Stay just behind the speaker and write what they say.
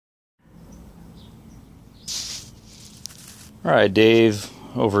Alright, Dave,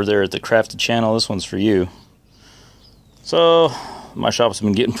 over there at the Crafted channel, this one's for you. So, my shop's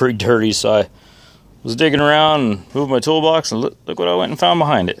been getting pretty dirty, so I was digging around and moved my toolbox, and look what I went and found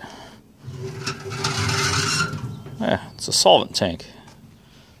behind it. Yeah, it's a solvent tank.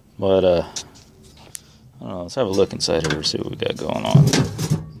 But, I don't know, let's have a look inside here, see what we got going on.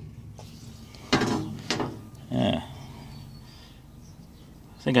 Yeah.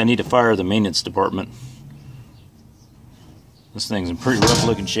 I think I need to fire the maintenance department. This thing's in pretty rough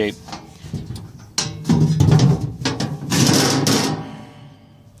looking shape.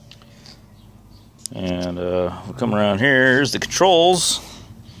 And we'll come around here. Here's the controls.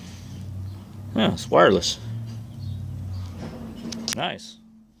 Yeah, it's wireless. Nice.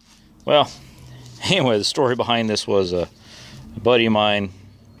 Well, anyway, the story behind this was a buddy of mine.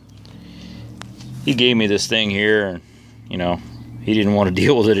 He gave me this thing here, and you know, he didn't want to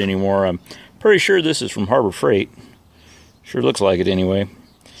deal with it anymore. I'm pretty sure this is from Harbor Freight. Sure looks like it anyway.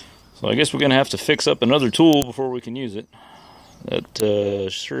 So I guess we're going to have to fix up another tool before we can use it. That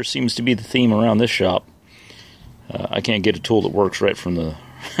sure seems to be the theme around this shop. I can't get a tool that works right from the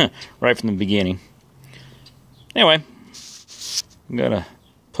right from the beginning. Anyway, I'm going to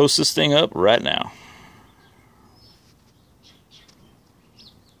post this thing up right now.